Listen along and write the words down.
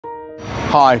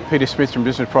Hi, Peter Smith from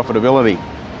Business Profitability.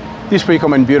 This week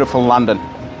I'm in beautiful London,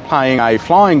 paying a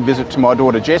flying visit to my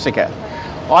daughter Jessica.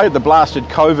 I had the blasted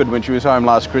COVID when she was home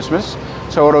last Christmas,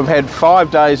 so I've had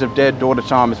 5 days of dad-daughter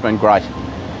time. It's been great.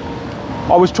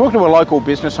 I was talking to a local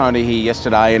business owner here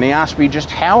yesterday and he asked me just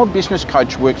how a business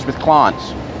coach works with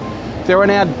clients. There are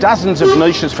now dozens of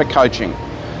niches for coaching.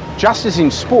 Just as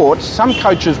in sports, some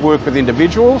coaches work with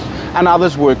individuals and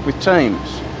others work with teams.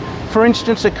 For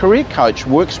instance, a career coach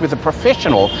works with a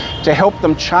professional to help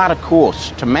them chart a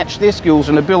course to match their skills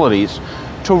and abilities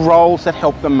to roles that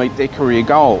help them meet their career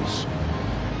goals.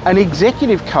 An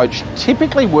executive coach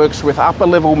typically works with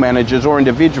upper-level managers or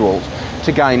individuals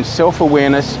to gain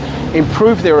self-awareness,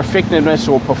 improve their effectiveness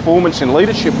or performance in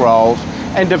leadership roles,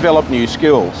 and develop new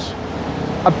skills.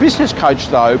 A business coach,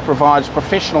 though, provides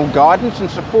professional guidance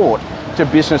and support to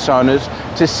business owners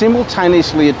to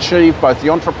simultaneously achieve both the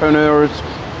entrepreneur's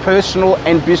personal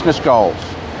and business goals.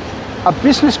 A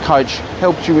business coach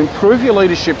helps you improve your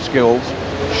leadership skills,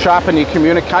 sharpen your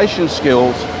communication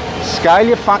skills, scale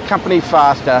your company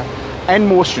faster, and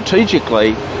more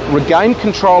strategically, regain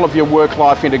control of your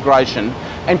work-life integration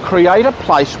and create a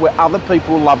place where other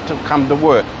people love to come to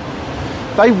work.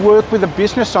 They work with a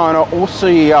business owner or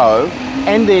CEO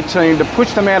and their team to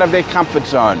push them out of their comfort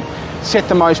zone, set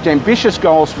the most ambitious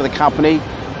goals for the company,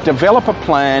 develop a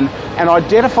plan, and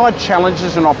identify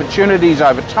challenges and opportunities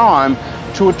over time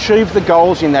to achieve the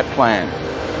goals in that plan.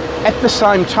 At the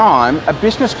same time, a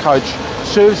business coach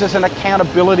serves as an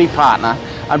accountability partner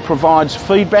and provides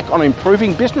feedback on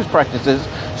improving business practices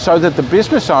so that the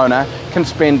business owner can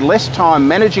spend less time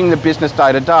managing the business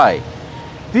day to day.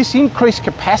 This increased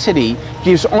capacity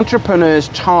gives entrepreneurs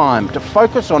time to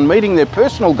focus on meeting their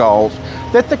personal goals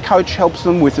that the coach helps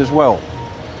them with as well.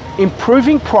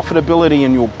 Improving profitability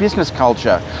in your business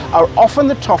culture are often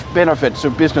the top benefits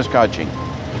of business coaching.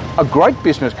 A great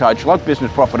business coach like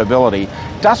Business Profitability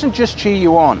doesn't just cheer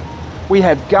you on. We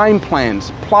have game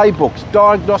plans, playbooks,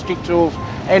 diagnostic tools,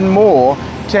 and more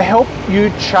to help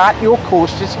you chart your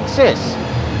course to success.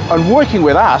 And working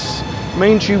with us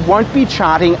means you won't be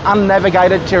charting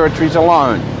unnavigated territories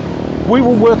alone. We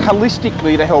will work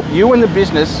holistically to help you in the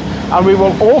business, and we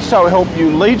will also help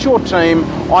you lead your team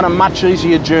on a much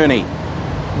easier journey.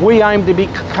 We aim to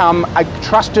become a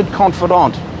trusted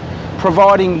confidant,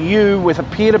 providing you with a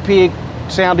peer-to-peer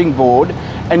sounding board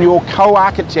and your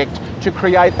co-architect to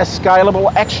create a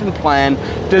scalable action plan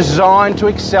designed to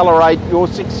accelerate your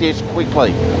success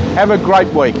quickly. Have a great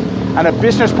week. And at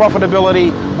Business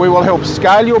Profitability, we will help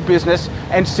scale your business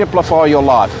and simplify your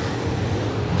life.